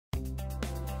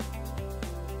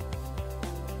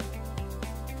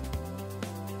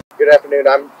Good afternoon.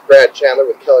 I'm Brad Chandler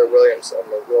with Keller Williams.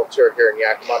 I'm a realtor here in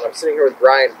Yakima. I'm sitting here with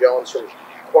Brian Jones from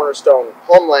Cornerstone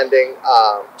Home Lending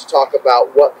to talk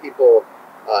about what people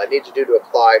need to do to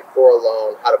apply for a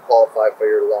loan, how to qualify for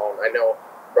your loan. I know,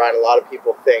 Brian, a lot of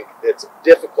people think it's a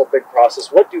difficult, big process.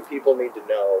 What do people need to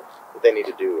know that they need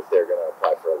to do if they're going to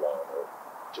apply for a loan or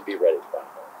to be ready to buy a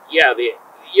home? Yeah,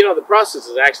 the process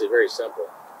is actually very simple.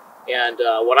 And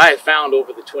what I have found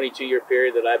over the 22-year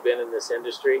period that I've been in this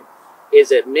industry is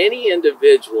that many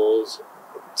individuals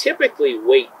typically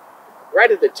wait right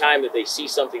at the time that they see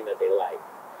something that they like.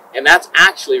 And that's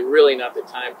actually really not the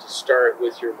time to start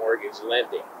with your mortgage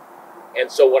lending.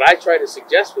 And so what I try to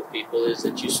suggest with people is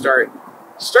that you start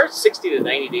 60 to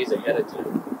 90 days ahead of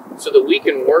time so that we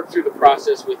can work through the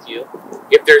process with you.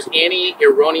 If there's any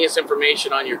erroneous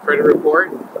information on your credit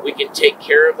report, we can take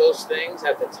care of those things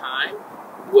at the time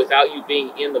without you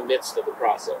being in the midst of the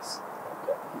process.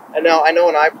 And now, I know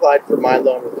when I applied for my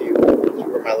loan with you, you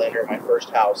were my lender in my first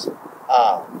house,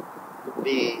 I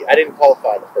didn't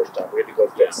qualify the first time. We had to go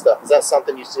fix stuff. Is that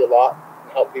something you see a lot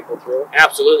and help people through?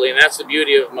 Absolutely, and that's the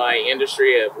beauty of my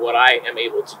industry, of what I am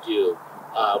able to do.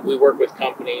 We work with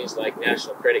companies like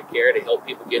National Credit Care to help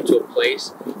people get to a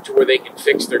place to where they can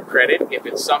fix their credit. If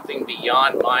it's something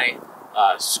beyond my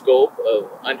scope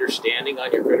of understanding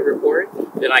on your credit report,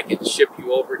 then I can ship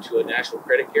you over to a National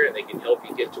Credit Care and they can help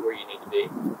you get to where you need to be.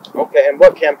 Okay, and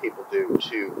what can people do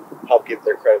to help get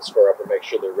their credit score up and make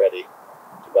sure they're ready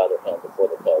to buy their home before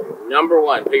they call you? Number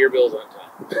one, pay your bills on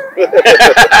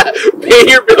time. Pay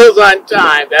your bills on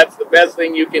time. That's the best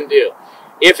thing you can do.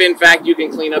 If, in fact, you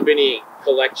can clean up any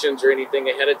collections or anything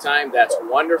ahead of time, that's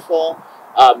wonderful.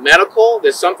 Medical,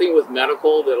 there's something with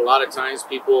medical that a lot of times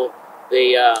people,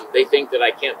 they think that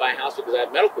I can't buy a house because I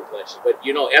have medical collections. But,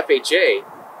 you know, FHA,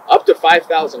 up to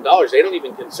 $5,000, they don't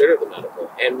even consider the medical.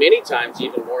 And many times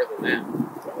even more than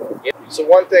that. Yeah. So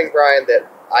one thing, Brian, that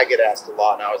I get asked a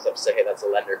lot, and I always have to say, hey, that's a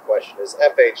lender question, is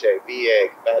FHA,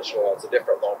 VA, conventional loans, the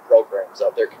different loan programs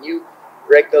out there. Can you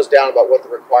break those down about what the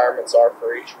requirements are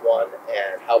for each one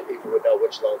and how people would know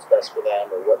which loan's best for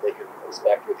them or what they can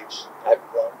expect with each type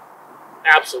of loan?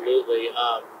 Absolutely.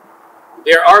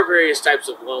 There are various types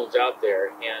of loans out there,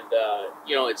 and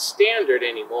you know, it's standard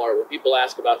anymore. When people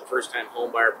ask about the first-time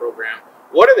home buyer program,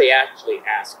 what are they actually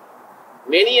asking?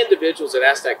 Many individuals that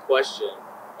ask that question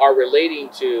are relating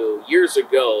to, years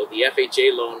ago, the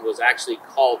FHA loan was actually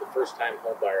called the first-time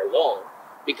home buyer loan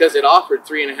because it offered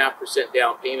 3.5%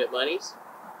 down payment monies,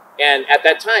 and at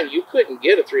that time, you couldn't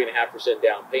get a 3.5%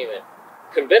 down payment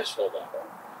conventional loan.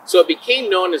 So it became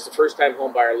known as the first-time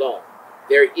home buyer loan.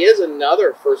 There is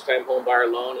another first-time home buyer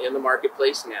loan in the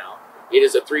marketplace now. It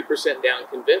is a 3% down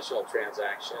conventional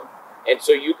transaction. And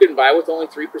so you can buy with only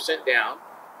 3% down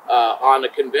on the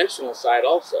conventional side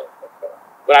also.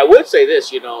 But I would say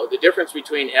this, you know, the difference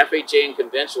between FHA and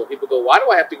conventional, people go, why do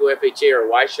I have to go FHA or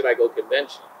why should I go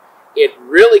conventional? It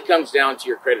really comes down to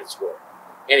your credit score.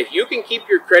 And if you can keep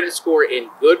your credit score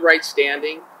in good right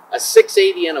standing, a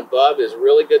 680 and above is a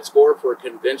really good score for a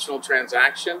conventional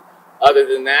transaction. Other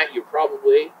than that, you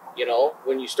probably, you know,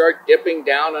 when you start dipping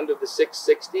down under the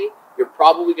 660, you're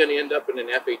probably going to end up in an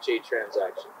FHA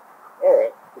transaction. All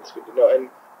right. That's good to know. And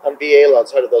on VA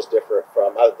loans, how do those differ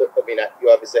from, I mean,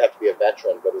 you obviously have to be a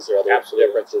veteran, but is there other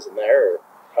differences in there? Or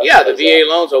yeah, the VA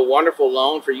loan's a wonderful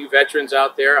loan for you veterans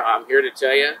out there. I'm here to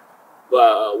tell you,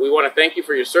 we want to thank you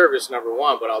for your service, number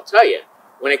one, but I'll tell you,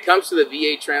 when it comes to the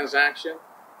VA transaction,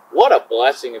 what a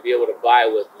blessing to be able to buy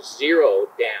with zero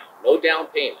down, no down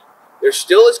payment. There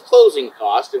still is closing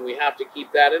cost, and we have to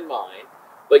keep that in mind.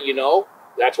 But, you know,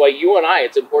 that's why you and I,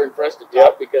 it's important for us to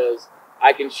talk because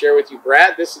I can share with you,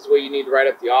 Brad, this is where you need to write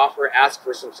up the offer, ask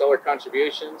for some seller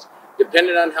contributions.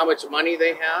 Depending on how much money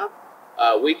they have,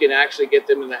 we can actually get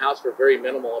them in the house for a very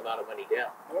minimal amount of money down.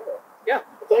 Oh. Yeah.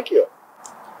 Well, thank you.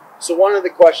 So one of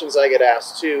the questions I get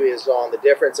asked, too, is on the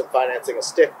difference of financing a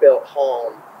stick-built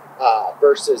home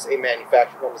versus a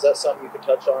manufactured home. Is that something you could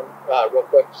touch on real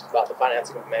quick, just about the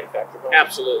financing of a manufactured home?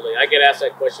 Absolutely. I get asked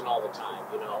that question all the time,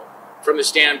 you know. From the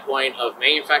standpoint of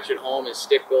manufactured home and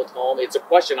stick-built home, it's a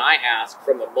question I ask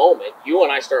from the moment you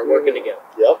and I start working together.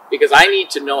 Yep. Because I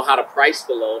need to know how to price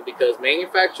the loan because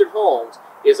manufactured homes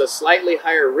is a slightly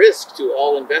higher risk to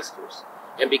all investors.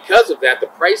 And because of that, the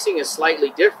pricing is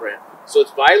slightly different. So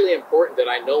it's vitally important that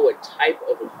I know what type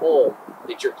of a home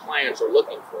that your clients are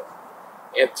looking for.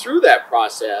 And through that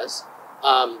process,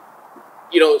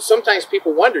 you know, sometimes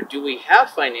people wonder, do we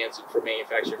have financing for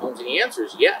manufactured homes? And the answer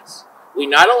is yes. We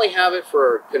not only have it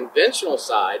for conventional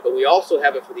side, but we also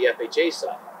have it for the FHA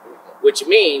side, which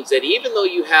means that even though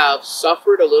you have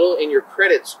suffered a little in your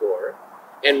credit score,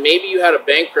 and maybe you had a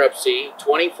bankruptcy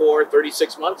 24,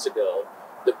 36 months ago,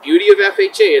 The beauty of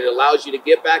FHA, it allows you to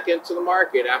get back into the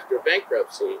market after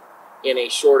bankruptcy in a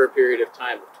shorter period of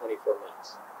time of 24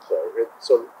 months.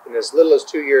 So in as little as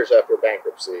 2 years after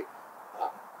bankruptcy,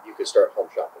 you could start home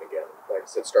shopping again. Like I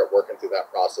said, start working through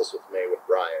that process with me, with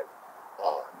Brian,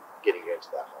 getting you into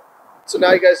that home. So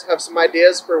now you guys have some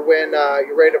ideas for when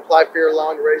you're ready to apply for your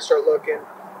loan, you're ready to start looking.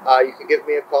 You can give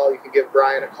me a call. You can give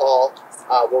Brian a call.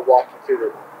 We'll walk you through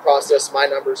the process. My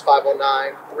number is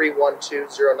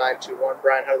 509-312-0921.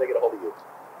 Brian, how do they get a hold of you?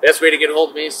 Best way to get a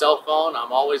hold of me, cell phone.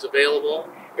 I'm always available.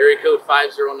 Area code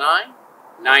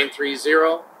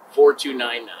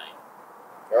 509-930-4299.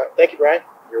 All right. Thank you, Brian.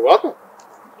 You're welcome.